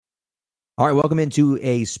All right, welcome into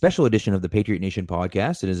a special edition of the Patriot Nation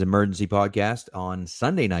podcast. It is an emergency podcast on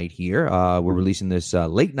Sunday night here. We're releasing this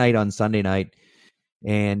late night on Sunday night,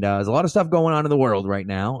 and there's a lot of stuff going on in the world right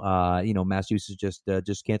now. Massachusetts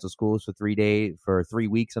just canceled schools for 3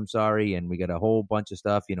 weeks. I'm sorry, and we got a whole bunch of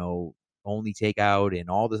stuff. Only takeout and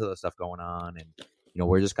all this other stuff going on, and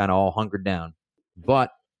we're just kind of all hunkered down. But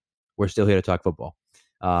we're still here to talk football.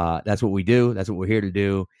 That's what we do. That's what we're here to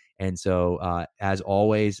do. And so, as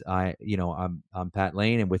always, I'm Pat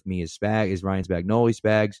Lane, and with me is Ryan Spagnoli.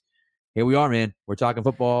 Spags, here we are, man. We're talking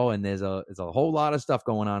football, and there's a whole lot of stuff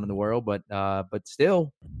going on in the world, but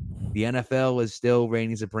still, the NFL is still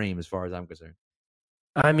reigning supreme as far as I'm concerned.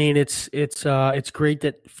 I mean, it's great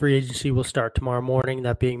that free agency will start tomorrow morning,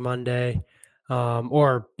 that being Monday,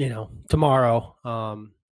 or tomorrow.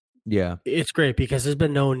 Yeah, it's great because there's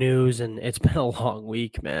been no news, and it's been a long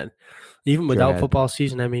week, man. Even without football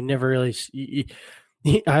season, I mean, never really.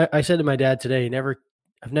 I said to my dad today,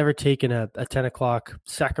 I've never taken a 10 o'clock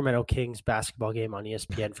Sacramento Kings basketball game on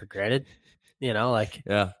ESPN for granted.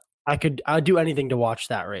 yeah, I'd do anything to watch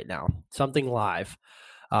that right now, something live.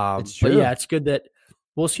 It's true. But yeah, it's good that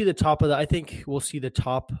we'll see the top of I think we'll see the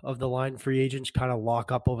top of the line free agents kind of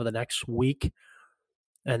lock up over the next week.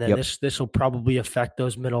 And then this will probably affect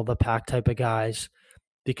those middle of the pack type of guys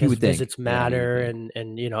because visits matter. And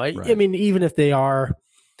right. I mean, even if they are,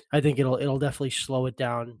 I think it'll definitely slow it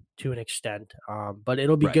down to an extent. But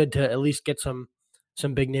it'll be good to at least get some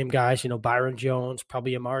big name guys, Byron Jones,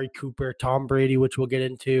 probably Amari Cooper, Tom Brady, which we'll get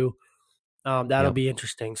into. That'll be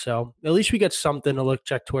interesting. So at least we get something to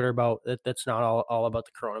check Twitter about that's not all about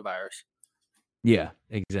the coronavirus. Yeah,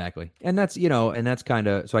 exactly. And that's, kind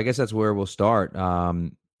of, so I guess that's where we'll start.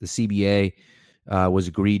 The CBA was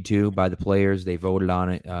agreed to by the players. They voted on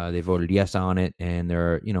it. They voted yes on it. And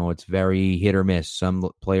it's very hit or miss. Some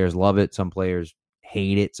players love it. Some players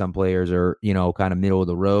hate it. Some players are, kind of middle of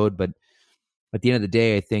the road. But at the end of the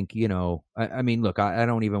day, I think, I mean, look, I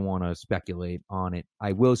don't even want to speculate on it.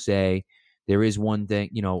 I will say there is one thing,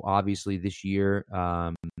 obviously this year,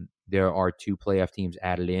 there are 2 playoff teams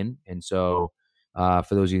added in. And so,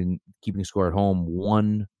 for those of you keeping score at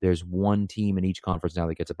home, there's 1 team in each conference now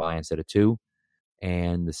that gets a bye instead of 2,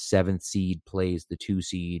 and the 7th seed plays the 2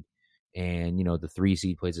 seed, and the 3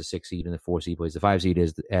 seed plays the 6 seed, and the 4 seed plays the 5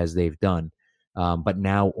 seed as they've done. But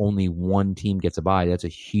now only 1 team gets a bye. That's a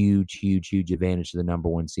huge, huge, huge advantage to the number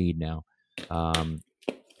 1 seed now.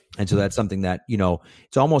 And so that's something that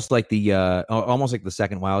it's almost like the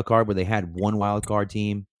second wild card where they had 1 wild card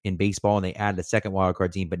team in baseball and they added a second wild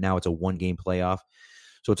card team, but now it's a 1-game playoff.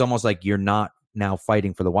 So it's almost like you're not now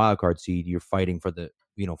fighting for the wild card seed; you're fighting for the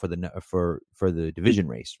for the division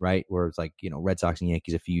race, right? Where it's like Red Sox and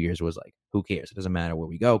Yankees a few years was like, who cares? It doesn't matter where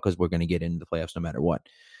we go because we're going to get into the playoffs no matter what.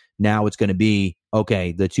 Now it's going to be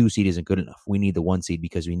okay. The 2 seed isn't good enough. We need the 1 seed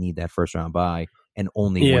because we need that first round bye. And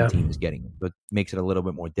only 1 team is getting it. But it makes it a little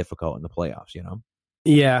bit more difficult in the playoffs,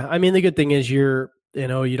 Yeah. I mean, the good thing is you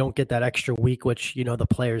don't get that extra week, which, the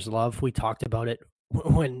players love. We talked about it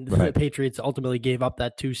when the Patriots ultimately gave up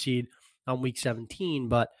that 2 seed on week 17.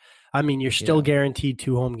 But, I mean, you're still guaranteed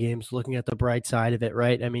 2 home games, looking at the bright side of it,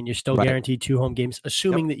 right? I mean, you're still guaranteed 2 home games,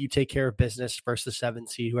 assuming that you take care of business versus the 7th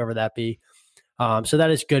seed, whoever that be. So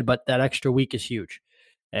that is good, but that extra week is huge.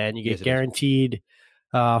 And you get guaranteed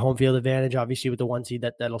home field advantage, obviously with the 1 seed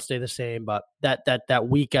that'll stay the same, but that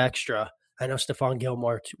week extra, I know Stephon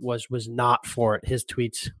Gilmore was not for it. His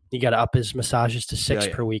tweets, he got to up his massages to 6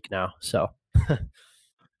 per week now. So,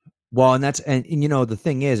 well, and the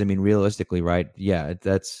thing is, I mean, realistically, right? Yeah,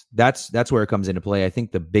 that's where it comes into play. I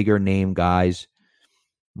think the bigger name guys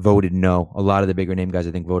voted no. A lot of the bigger name guys,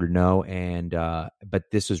 I think, voted no, and but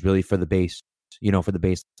this was really for the base. For the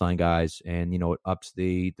baseline guys, and it ups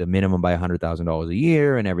the minimum by $100,000 a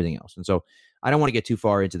year and everything else. And so I don't want to get too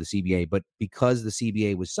far into the CBA, but because the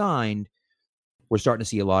CBA was signed, we're starting to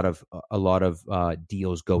see a lot of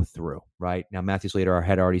deals go through. Right now, Matthew Slater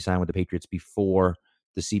had already signed with the Patriots before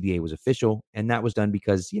the CBA was official, and that was done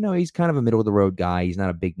because he's kind of a middle of the road guy. He's not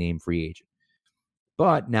a big name free agent.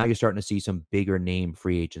 But now you're starting to see some bigger name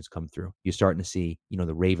free agents come through. You're starting to see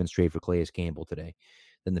the Ravens trade for Calais Campbell today.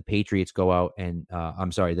 Then the Patriots go out and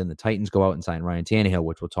then the Titans go out and sign Ryan Tannehill,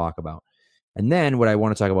 which we'll talk about. And then what I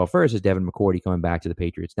want to talk about first is Devin McCourty coming back to the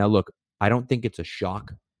Patriots. Now, look, I don't think it's a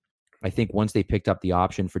shock. I think once they picked up the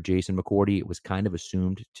option for Jason McCourty, it was kind of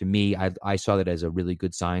assumed. To me, I saw that as a really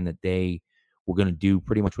good sign that they were going to do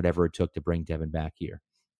pretty much whatever it took to bring Devin back here.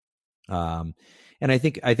 And I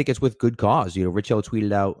think it's with good cause. Rich Hill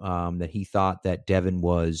tweeted out that he thought that Devin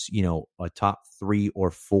was, a top 3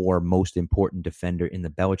 or 4 most important defender in the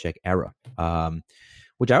Belichick era,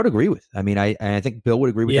 which I would agree with. I mean, I think Bill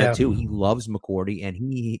would agree with Yeah. that too. He loves McCourty, and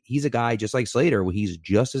he's a guy just like Slater, where he's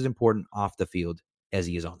just as important off the field as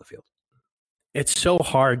he is on the field. It's so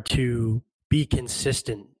hard to be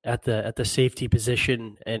consistent at the safety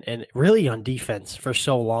position and really on defense for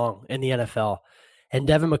so long in the NFL. And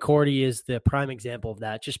Devin McCourty is the prime example of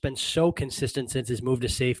that. Just been so consistent since his move to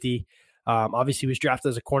safety. Obviously, he was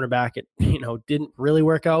drafted as a cornerback. It didn't really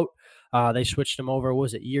work out. They switched him over. What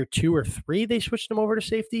was it, year 2 or 3? They switched him over to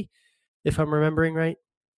safety, if I'm remembering right.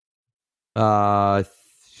 3,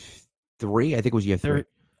 I think it was year 3.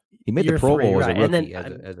 He made the Pro Bowl as a rookie,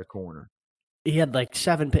 as a corner. He had like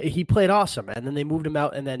 7. He played awesome, and then they moved him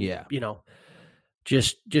out, and then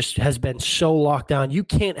just has been so locked down. You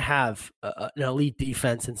can't have an elite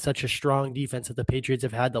defense and such a strong defense that the Patriots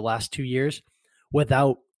have had the last 2 years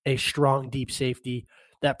without a strong deep safety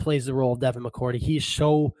that plays the role of Devin McCourty. He's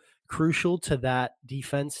so crucial to that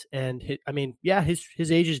defense, and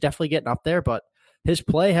his age is definitely getting up there, but his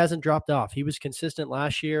play hasn't dropped off. He was consistent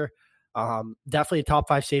last year. Definitely a top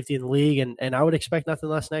 5 safety in the league, and I would expect nothing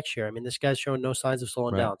less next year. I mean, this guy's showing no signs of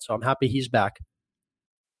slowing down, so I'm happy he's back.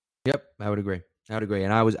 Yep, I would agree.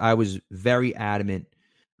 And I was very adamant.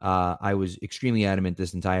 I was extremely adamant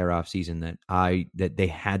this entire offseason that they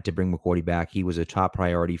had to bring McCourty back. He was a top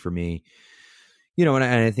priority for me. And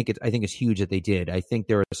I think it's huge that they did. I think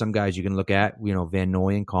there are some guys you can look at, Van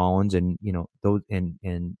Noy and Collins, and those and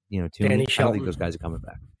Tooney. I don't think those guys are coming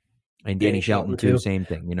back. And Danny Shelton too, same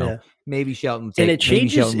thing. Maybe Shelton. And it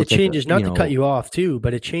changes. It changes. Not to cut you off too,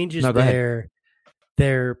 but it changes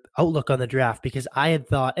their outlook on the draft, because I had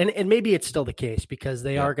thought, and maybe it's still the case, because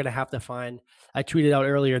they are going to have to find. I tweeted out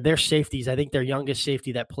earlier their safeties. I think their youngest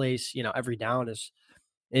safety that plays every down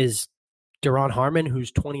is Daron Harmon,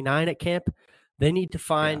 who's 29 at camp. They need to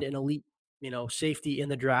find an elite safety in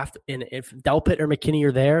the draft, and if Delpit or McKinney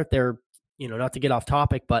are there, they're not to get off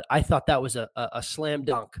topic, but I thought that was a slam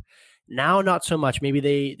dunk. Now, not so much.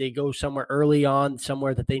 Maybe they go somewhere early on,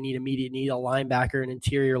 somewhere that they need immediate need, a linebacker, an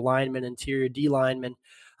interior lineman, interior D lineman,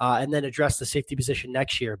 and then address the safety position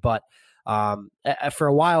next year. But for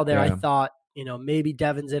a while there, I thought, maybe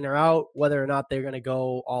Devin's in or out, whether or not they're going to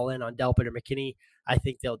go all in on Delpit or McKinney. I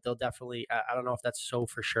think they'll definitely, I don't know if that's so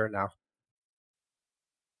for sure now.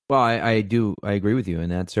 Well, I agree with you,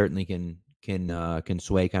 and that certainly can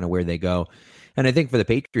sway kind of where they go. And I think for the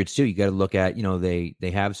Patriots too, you got to look at, they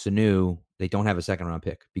have Sanu. They don't have a second round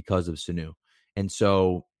pick because of Sanu. And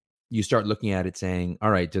so you start looking at it saying,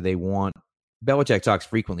 all right, do they want – Belichick talks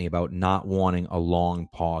frequently about not wanting a long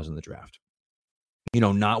pause in the draft.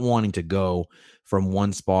 Not wanting to go from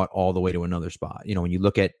one spot all the way to another spot. When you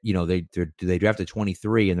look at, they drafted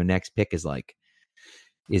 23 and their next pick is like –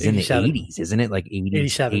 is in the 80s, isn't it? Like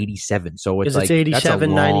 87. So it's like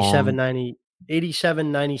 87, 97, 90, 87,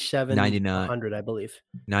 97, 99, 100, I believe.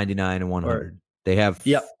 99 and 100. They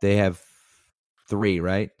have 3,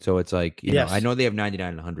 right? So it's like, I know they have 99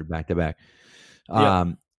 and 100 back to back.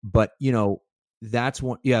 But that's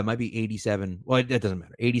one. Yeah, it might be 87. Well, that doesn't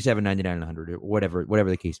matter. 87, 99 and 100, or whatever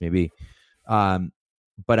the case may be.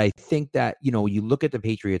 But I think that, you look at the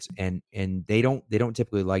Patriots and they don't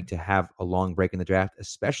typically like to have a long break in the draft,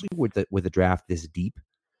 especially with a draft this deep.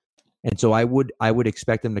 And so I would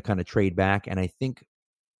expect them to kind of trade back. And I think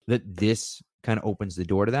that this kind of opens the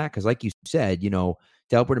door to that. Cause like you said, Delpit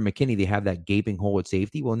and McKinney, they have that gaping hole at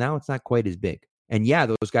safety. Well, now it's not quite as big. And yeah,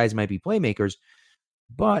 those guys might be playmakers,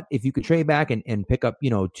 but if you could trade back and pick up,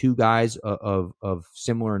 2 guys of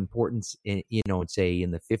similar importance, say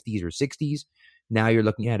in the 50s or 60s, now you're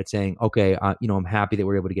looking at it saying, okay, I'm happy that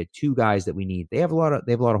we're able to get 2 guys that we need. They have a lot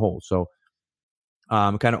of holes. So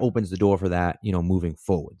it kind of opens the door for that, moving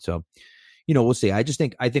forward. So, we'll see. I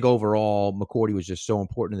think overall McCourty was just so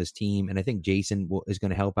important to this team. And I think Jason is going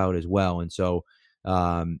to help out as well. And so,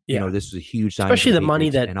 this was a huge sign. Especially the money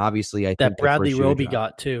that, and obviously I that think Bradley Roby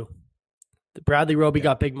got too. Bradley Roby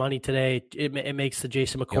got big money today. It makes the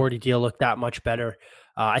Jason McCourty deal look that much better.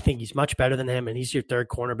 I think he's much better than him, and he's your 3rd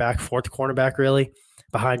cornerback, 4th cornerback, really,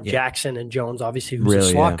 behind Jackson and Jones, obviously, who's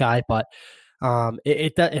a slot guy. But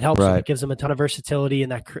it helps him. It gives him a ton of versatility,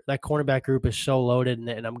 and that cornerback group is so loaded.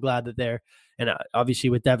 And I'm glad that they're, and obviously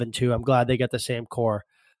with Devin too, I'm glad they got the same core.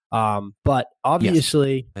 But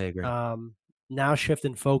obviously, I agree. Now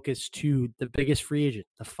shifting focus to the biggest free agent,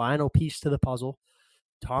 the final piece to the puzzle,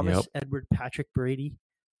 Thomas Edward Patrick Brady.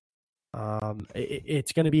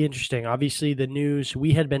 It's going to be interesting. Obviously, the news,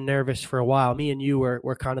 we had been nervous for a while. Me and you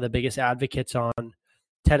were kind of the biggest advocates on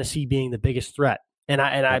Tennessee being the biggest threat. And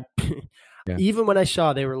I even when I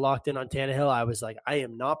saw they were locked in on Tannehill, I was like, I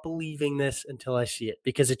am not believing this until I see it,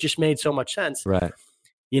 because it just made so much sense. Right.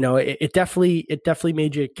 It definitely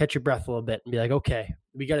made you catch your breath a little bit and be like, okay,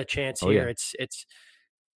 We got a chance Oh, here. yeah.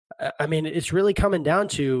 I mean, it's really coming down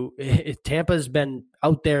to Tampa's been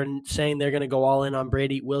out there and saying they're going to go all in on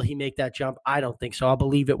Brady. Will he make that jump? I don't think so. I'll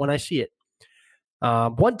believe it when I see it.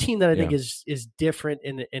 One team that I think is different,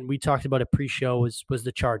 and we talked about it pre-show, was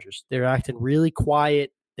the Chargers. They're acting really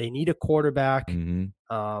quiet. They need a quarterback.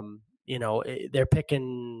 Mm-hmm. They're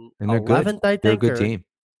picking and they're 11th, good. I think. They're a good team.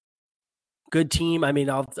 Good team. I mean,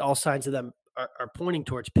 all signs of them are pointing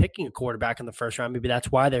towards picking a quarterback in the first round. Maybe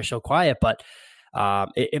that's why they're so quiet, but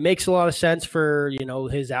it makes a lot of sense for,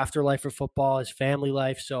 his afterlife of football, his family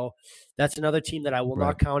life. So that's another team that I will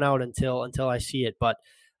not count out until I see it. But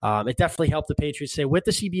it definitely helped the Patriots stay with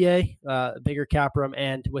the CBA, bigger cap room,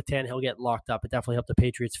 and with Tannehill getting locked up. It definitely helped the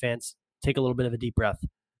Patriots fans take a little bit of a deep breath.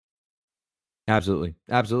 Absolutely.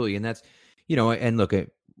 And that's, and look,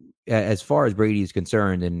 as far as Brady is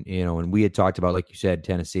concerned, and we had talked about, like you said,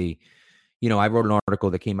 Tennessee, I wrote an article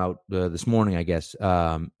that came out this morning, I guess,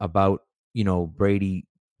 about, Brady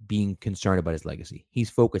being concerned about his legacy. He's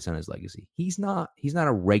focused on his legacy. He's not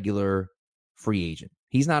a regular free agent.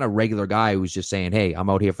 He's not a regular guy who's just saying, hey, I'm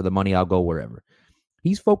out here for the money. I'll go wherever.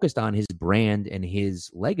 He's focused on his brand and his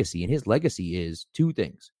legacy. And his legacy is two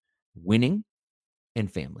things: winning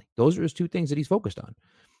and family. Those are his two things that he's focused on.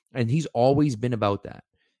 And he's always been about that.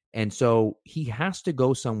 And so he has to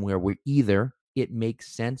go somewhere where either it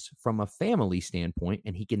makes sense from a family standpoint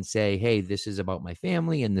and he can say, hey, this is about my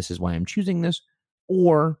family and this is why I'm choosing this,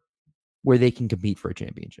 or where they can compete for a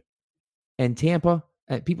championship. And Tampa,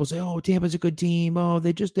 people say, oh, Tampa's a good team. Oh,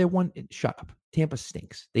 they're one. Shut up. Tampa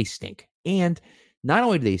stinks. They stink. And not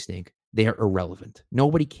only do they stink, they are irrelevant.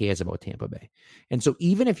 Nobody cares about Tampa Bay. And so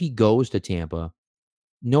even if he goes to Tampa,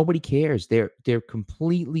 nobody cares. They're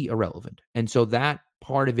completely irrelevant. And so that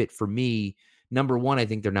part of it for me, number one, I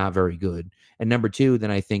think they're not very good. And number two,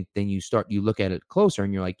 then I think then you look at it closer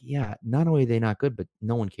and you're like, yeah, not only are they not good, but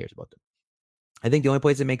no one cares about them. I think the only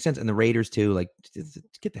place that makes sense, and the Raiders too, like,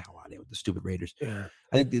 get the hell out of here with the stupid Raiders. Yeah.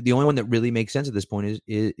 I think the only one that really makes sense at this point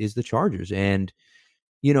is the Chargers. And,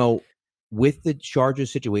 with the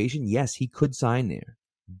Chargers situation, yes, he could sign there,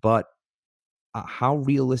 but how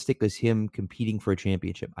realistic is him competing for a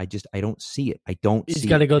championship? I don't see it. He's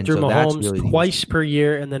got to go through Mahomes really twice per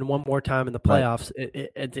year and then one more time in the playoffs. Right.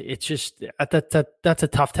 It's just that's a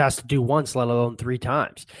tough task to do once, let alone three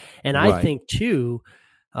times. And I think too,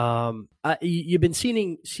 you've been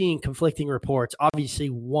seeing conflicting reports. Obviously,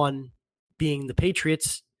 one being the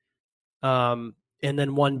Patriots, and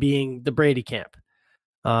then one being the Brady camp.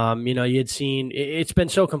 You had seen it's been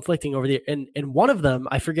so conflicting over the and one of them,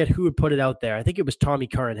 I forget who had put it out there. I think it was Tommy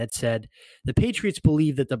Curran had said the Patriots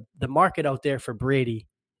believe that the market out there for Brady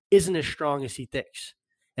isn't as strong as he thinks,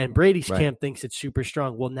 and Brady's camp thinks it's super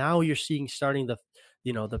strong. Well, now you're starting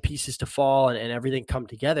the pieces to fall and everything come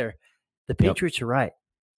together. The Patriots are right.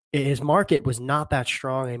 His market was not that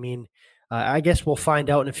strong. I mean, I guess we'll find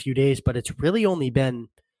out in a few days, but it's really only been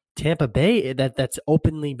Tampa Bay that's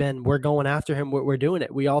openly been, we're going after him, we're doing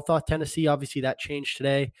it. We all thought Tennessee, obviously that changed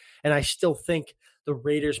today, and I still think the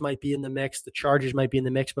Raiders might be in the mix, the Chargers might be in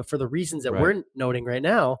the mix, but for the reasons that we're noting right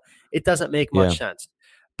now, it doesn't make much sense.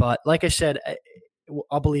 But like I said,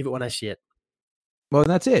 I'll believe it when I see it. Well,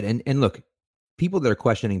 that's it. And look, people that are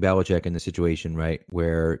questioning Belichick in the situation, right,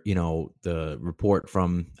 where, the report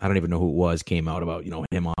from, I don't even know who it was, came out about,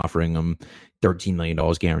 him offering him $13 million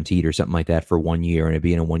guaranteed or something like that for 1 year and it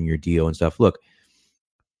being a 1-year deal and stuff. Look,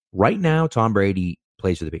 right now, Tom Brady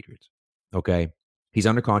plays for the Patriots. Okay. He's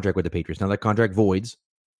under contract with the Patriots. Now that contract voids.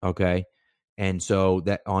 Okay. And so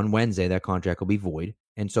that on Wednesday, that contract will be void.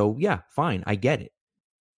 And so, yeah, fine. I get it.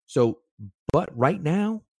 So, but right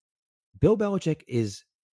now, Bill Belichick is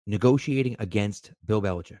negotiating against Bill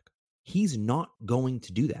Belichick. He's not going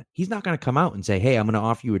to do that. He's not going to come out and say, hey, I'm going to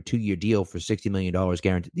offer you a 2-year deal for $60 million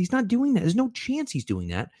guaranteed. He's not doing that. There's no chance he's doing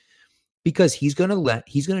that, because he's going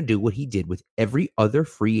to do what he did with every other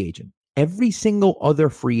free agent, every single other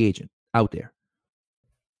free agent out there,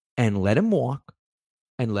 and let him walk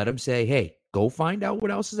and let him say, hey, go find out what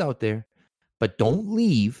else is out there, but don't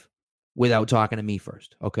leave without talking to me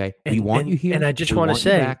first. Okay. We want you here. And I just want to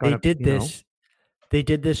say they did this. They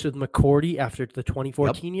did this with McCourty after the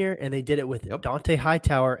 2014 year, and they did it with Dante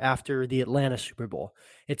Hightower after the Atlanta Super Bowl.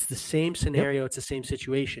 It's the same scenario. It's the same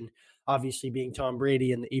situation. Obviously, being Tom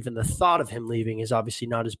Brady, and even the thought of him leaving is obviously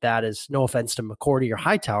not as bad as, no offense to McCourty or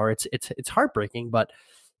Hightower. It's heartbreaking, but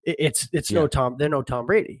it's no Tom. They're no Tom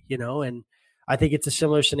Brady, and I think it's a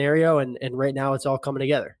similar scenario. And right now, it's all coming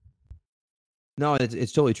together. No,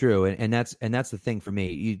 it's totally true, and that's the thing for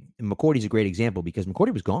me. McCourty's a great example, because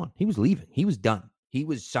McCourty was gone. He was leaving. He was done. He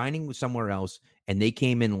was signing with somewhere else, and they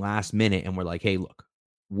came in last minute and were like, hey, look,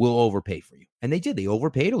 we'll overpay for you. And they did. They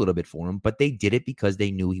overpaid a little bit for him, but they did it because they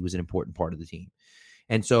knew he was an important part of the team.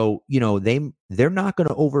 And so, they're not going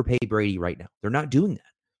to overpay Brady right now. They're not doing that.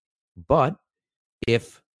 But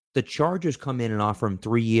if the Chargers come in and offer him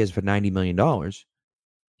 3 years for $90 million,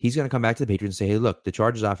 he's going to come back to the Patriots and say, hey, look, the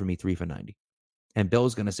Chargers offered me 3 for 90. And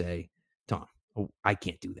Bill's going to say, Tom, I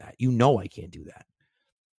can't do that. I can't do that.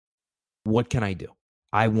 What can I do?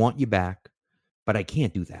 I want you back, but I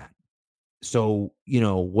can't do that. So,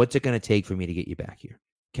 what's it going to take for me to get you back here?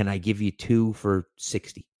 Can I give you 2 for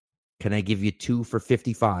 60? Can I give you 2 for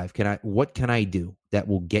 55? What can I do that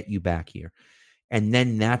will get you back here? And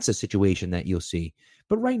then that's a situation that you'll see.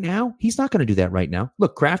 But right now, he's not going to do that right now.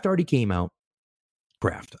 Look, Kraft already came out.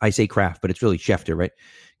 I say Kraft, but it's really Schefter, right?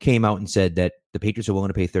 Came out and said that the Patriots are willing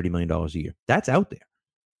to pay $30 million a year. That's out there,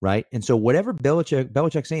 right? And so whatever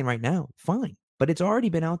Belichick's saying right now, fine. But it's already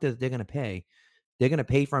been out there that they're going to pay. They're going to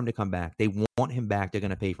pay for him to come back. They want him back. They're going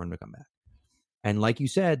to pay for him to come back. And like you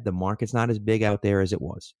said, the market's not as big out there as it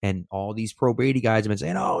was. And all these pro-Brady guys have been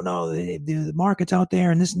saying, oh, no, the market's out there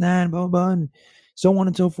and this and that and blah, blah, blah, and so on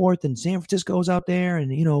and so forth. And San Francisco's out there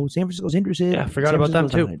and, San Francisco's interested. Yeah, I forgot about them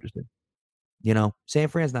too. San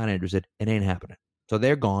Fran's not interested. It ain't happening. So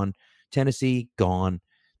they're gone. Tennessee, gone.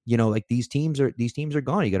 Like these teams are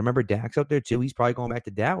gone. You got to remember Dak's out there too. He's probably going back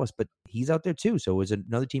to Dallas, but he's out there too. So is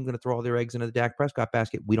another team going to throw all their eggs into the Dak Prescott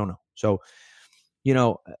basket? We don't know. So,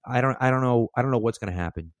 I don't know what's going to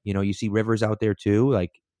happen. You see Rivers out there too.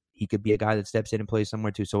 Like he could be a guy that steps in and plays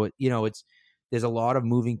somewhere too. So, there's a lot of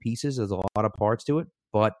moving pieces. There's a lot of parts to it.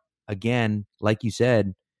 But again, like you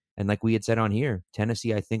said, and like we had said on here,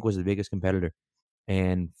 Tennessee, I think, was the biggest competitor.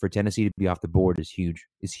 And for Tennessee to be off the board is huge.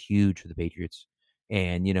 It's huge for the Patriots.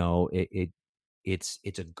 And, it's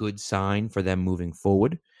a good sign for them moving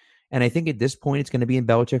forward. And I think at this point, it's going to be in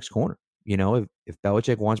Belichick's corner. If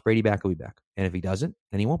Belichick wants Brady back, he'll be back. And if he doesn't,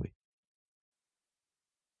 then he won't be.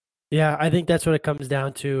 Yeah, I think that's what it comes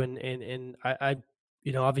down to. And I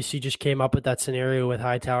obviously just came up with that scenario with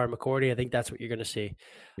Hightower and McCourty. I think that's what you're going to see.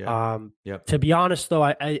 Yeah. To be honest, though,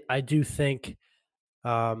 I do think,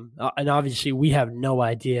 and obviously we have no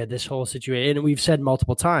idea this whole situation. And we've said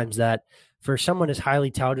multiple times that for someone as highly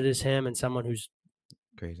touted as him and someone who's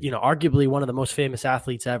crazy, arguably one of the most famous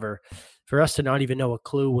athletes ever, for us to not even know a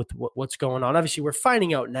clue with what's going on. Obviously, we're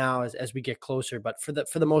finding out now as we get closer, but for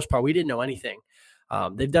the most part, we didn't know anything.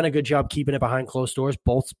 They've done a good job keeping it behind closed doors,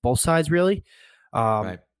 both sides really.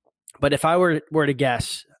 Right. But if I were to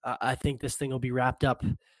guess, I think this thing will be wrapped up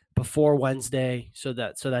before Wednesday, so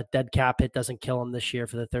that dead cap hit doesn't kill them this year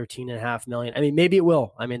for the $13.5 million. I mean, maybe it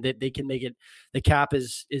will. I mean, they can make it. The cap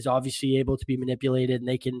is obviously able to be manipulated, and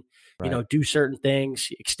they can, do certain things,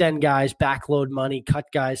 extend guys, backload money, cut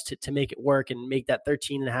guys to make it work, and make that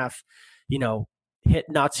 13.5, hit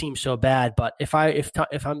not seem so bad. But if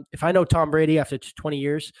I know Tom Brady after 20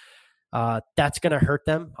 years, that's going to hurt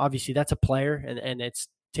them. Obviously, that's a player, and it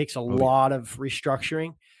takes a lot of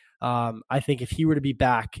restructuring. I think if he were to be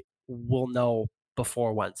back, we'll know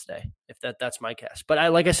before Wednesday. If that's my guess.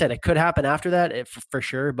 But like I said, it could happen after that for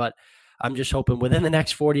sure. But I'm just hoping within the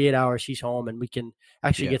next 48 hours he's home and we can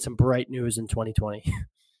actually get some bright news in 2020.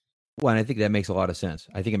 Well, and I think that makes a lot of sense.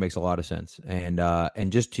 I think it makes a lot of sense.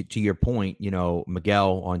 And just to your point,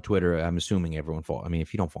 Miguel on Twitter, I'm assuming everyone follow. I mean,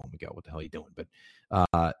 if you don't follow Miguel, what the hell are you doing? But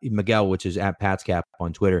Miguel, which is at Pat's Cap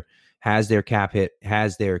on Twitter, has their cap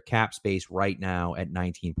space right now at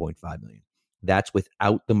 $19.5 million. That's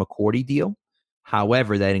without the McCourty deal.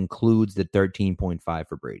 However, that includes the $13.5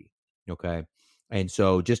 for Brady. Okay. And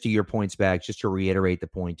so just to your points back, just to reiterate the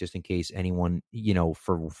point, just in case anyone,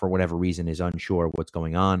 for whatever reason is unsure of what's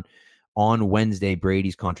going on Wednesday,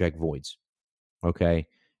 Brady's contract voids. Okay.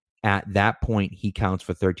 At that point, he counts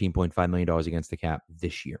for $13.5 million against the cap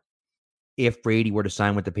this year. If Brady were to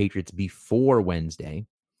sign with the Patriots before Wednesday,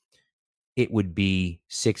 it would be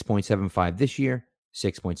 6.75 this year,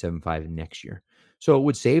 6.75 next year. So it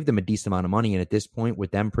would save them a decent amount of money. And at this point,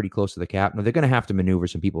 with them pretty close to the cap, now they're going to have to maneuver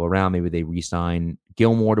some people around. Maybe they re-sign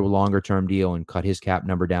Gilmore to a longer-term deal and cut his cap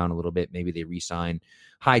number down a little bit. Maybe they re-sign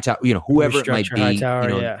Hightower, whoever it might be.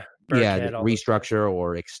 Hightower, restructure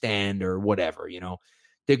or extend or whatever.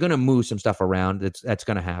 They're going to move some stuff around. That's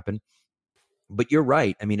going to happen. But you're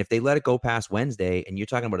right. I mean, if they let it go past Wednesday, and you're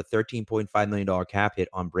talking about a $13.5 million cap hit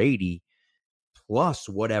on Brady, plus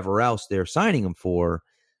whatever else they're signing him for,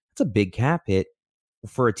 that's a big cap hit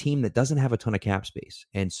for a team that doesn't have a ton of cap space.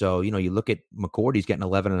 And so, you look at McCourty's getting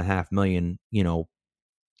 $11.5 million,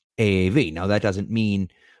 AAV. Now, that doesn't mean,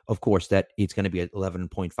 of course, that it's going to be an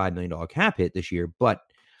 $11.5 million cap hit this year, but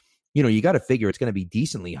you got to figure it's going to be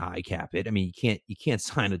decently high cap it. I mean, you can't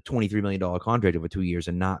sign a $23 million contract over 2 years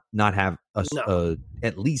and not have a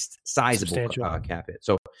at least sizable cap it.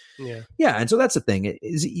 So yeah, and so that's the thing.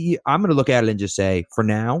 I'm going to look at it and just say, for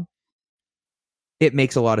now, it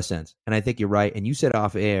makes a lot of sense, and I think you're right. And you said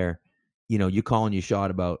off air, you're calling your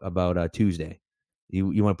shot about Tuesday.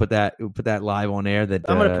 You want to put that live on air? That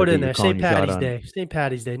I'm going to put it in there. St. Patty's Day. St.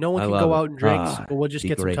 Patty's Day. No one can go out and drink, but we'll just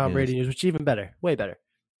get some Tom Brady news, which is even better. Way better.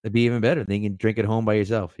 It'd be even better. Then you can drink at home by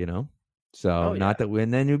yourself, So not that,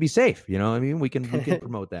 and then you'll be safe. You know what I mean? We can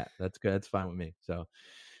promote that. That's good. That's fine with me. So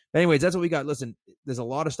anyways, that's what we got. Listen, there's a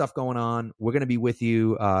lot of stuff going on. We're going to be with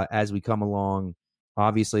you as we come along.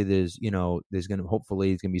 Obviously, hopefully there's going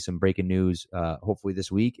to be some breaking news, hopefully this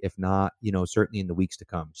week. If not, certainly in the weeks to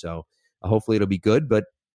come. So hopefully it'll be good, but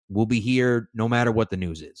we'll be here no matter what the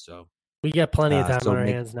news is. So we got plenty of time on our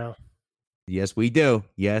hands now. Yes, we do.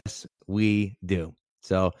 Yes, we do.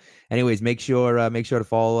 So anyways, make sure to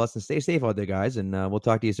follow us and stay safe out there, guys. And we'll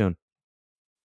talk to you soon.